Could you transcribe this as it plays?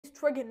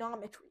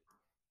trigonometry.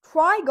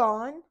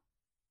 Trigon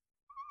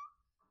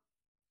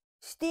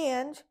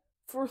stands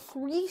for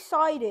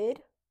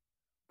three-sided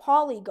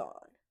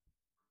polygon.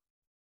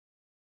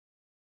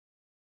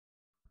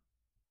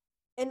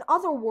 In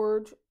other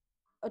words,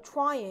 a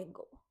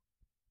triangle.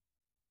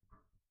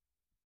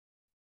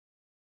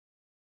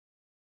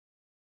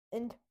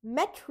 And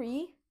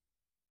metry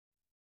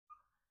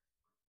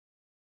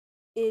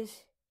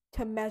is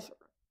to measure.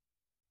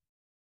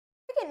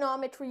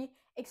 Trigonometry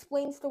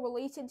explains the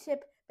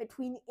relationship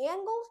between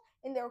angles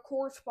and their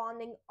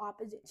corresponding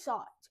opposite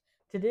sides.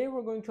 Today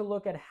we're going to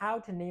look at how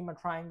to name a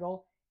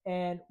triangle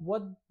and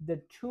what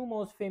the two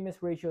most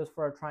famous ratios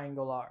for a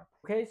triangle are.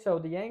 Okay, so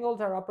the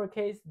angles are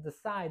uppercase, the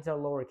sides are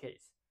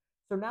lowercase.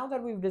 So now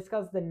that we've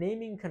discussed the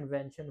naming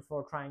convention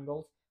for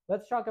triangles,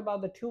 let's talk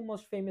about the two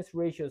most famous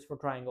ratios for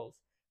triangles.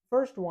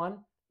 First one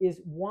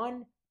is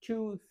 1,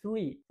 2,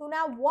 3. So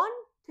now 1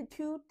 to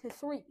 2 to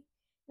 3.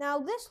 Now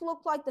this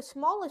looks like the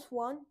smallest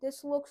one,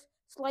 this looks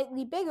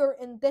slightly bigger,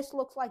 and this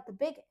looks like the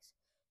biggest.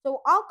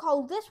 So I'll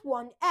call this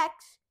one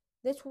x,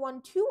 this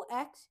one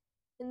 2x,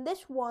 and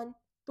this one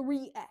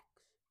 3x.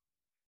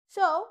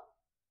 So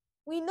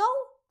we know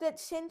that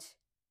since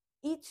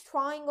each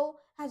triangle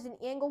has an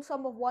angle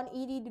sum of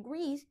 180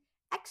 degrees,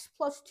 x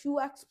plus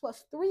 2x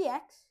plus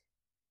 3x,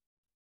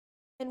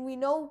 and we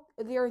know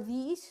they're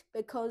these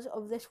because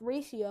of this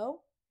ratio,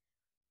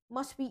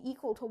 must be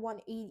equal to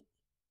 180.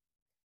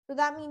 So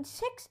that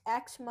means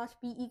 6x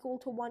must be equal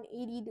to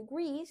 180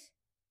 degrees,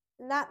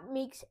 and that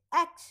makes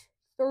x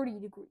 30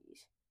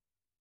 degrees,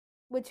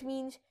 which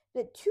means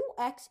that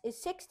 2x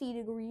is 60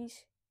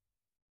 degrees,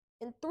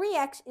 and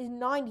 3x is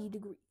 90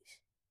 degrees.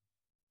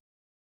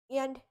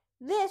 And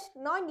this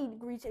 90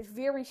 degrees is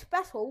very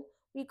special.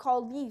 We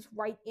call these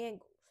right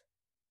angles.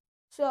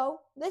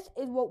 So this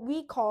is what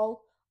we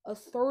call a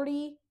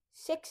 30,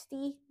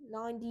 60,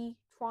 90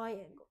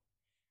 triangle.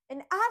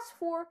 And as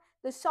for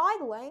the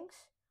side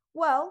lengths,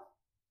 well,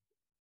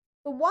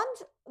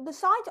 the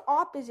sides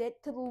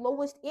opposite to the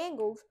lowest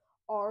angles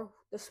are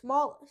the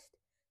smallest.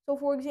 So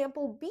for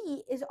example,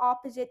 B is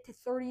opposite to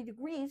 30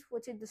 degrees,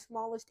 which is the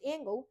smallest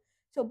angle,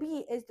 so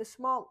B is the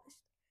smallest.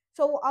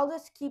 So I'll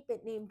just keep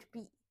it named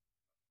B.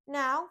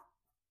 Now,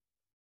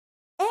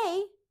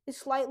 A is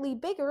slightly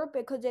bigger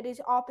because it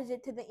is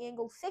opposite to the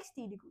angle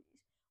 60 degrees,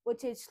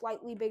 which is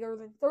slightly bigger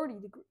than 30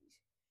 degrees.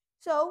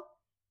 So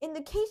in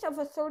the case of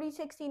a 30,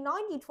 60,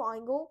 90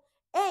 triangle,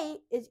 A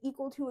is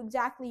equal to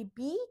exactly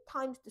B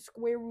times the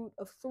square root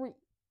of 3.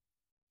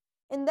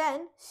 And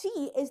then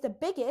C is the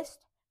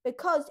biggest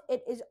because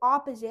it is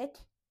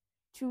opposite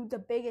to the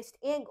biggest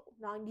angle,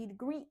 90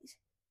 degrees,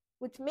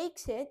 which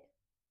makes it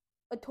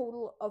a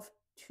total of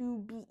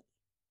 2B,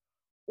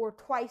 or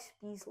twice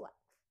B's length.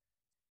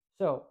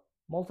 So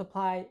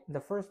multiply the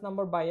first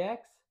number by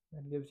x,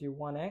 that gives you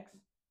 1x.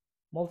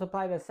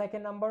 Multiply the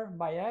second number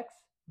by x,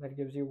 that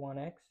gives you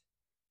 1x.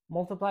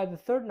 Multiply the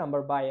third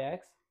number by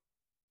x,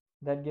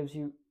 that gives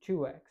you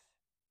 2x.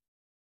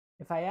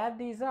 If I add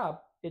these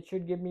up, it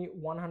should give me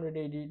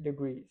 180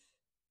 degrees.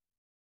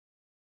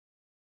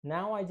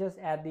 Now I just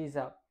add these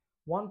up.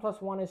 1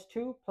 plus 1 is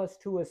 2, plus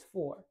 2 is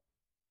 4.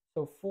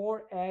 So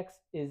 4x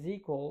is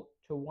equal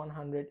to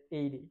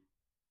 180.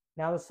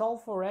 Now to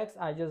solve for x,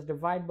 I just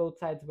divide both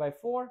sides by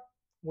 4,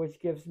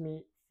 which gives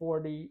me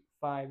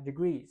 45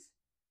 degrees.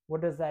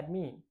 What does that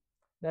mean?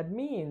 That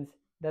means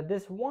that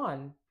this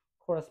 1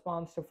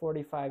 corresponds to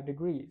 45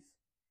 degrees.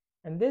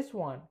 And this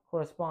one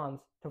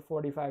corresponds to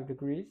 45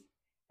 degrees.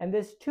 And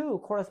this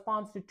 2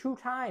 corresponds to 2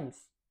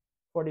 times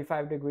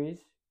 45 degrees,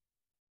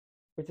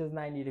 which is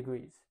 90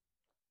 degrees.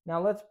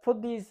 Now let's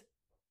put these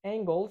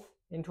angles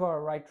into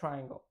our right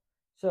triangle.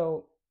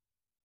 So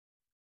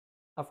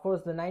of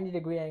course the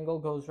 90-degree angle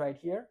goes right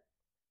here,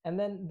 and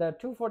then the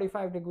two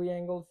 45-degree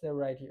angles, they're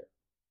right here.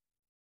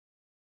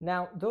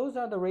 Now those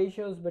are the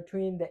ratios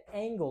between the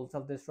angles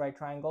of this right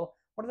triangle.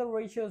 What are the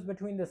ratios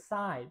between the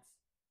sides?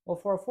 Well,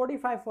 for a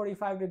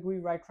 45-degree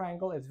right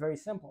triangle, it's very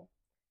simple.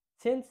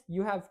 Since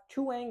you have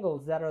two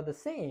angles that are the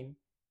same,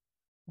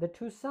 the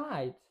two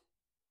sides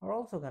are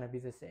also going to be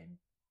the same.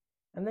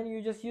 And then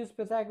you just use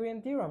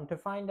Pythagorean theorem to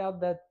find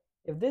out that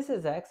if this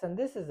is x and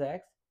this is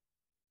x,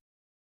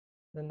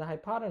 then the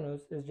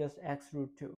hypotenuse is just x root 2.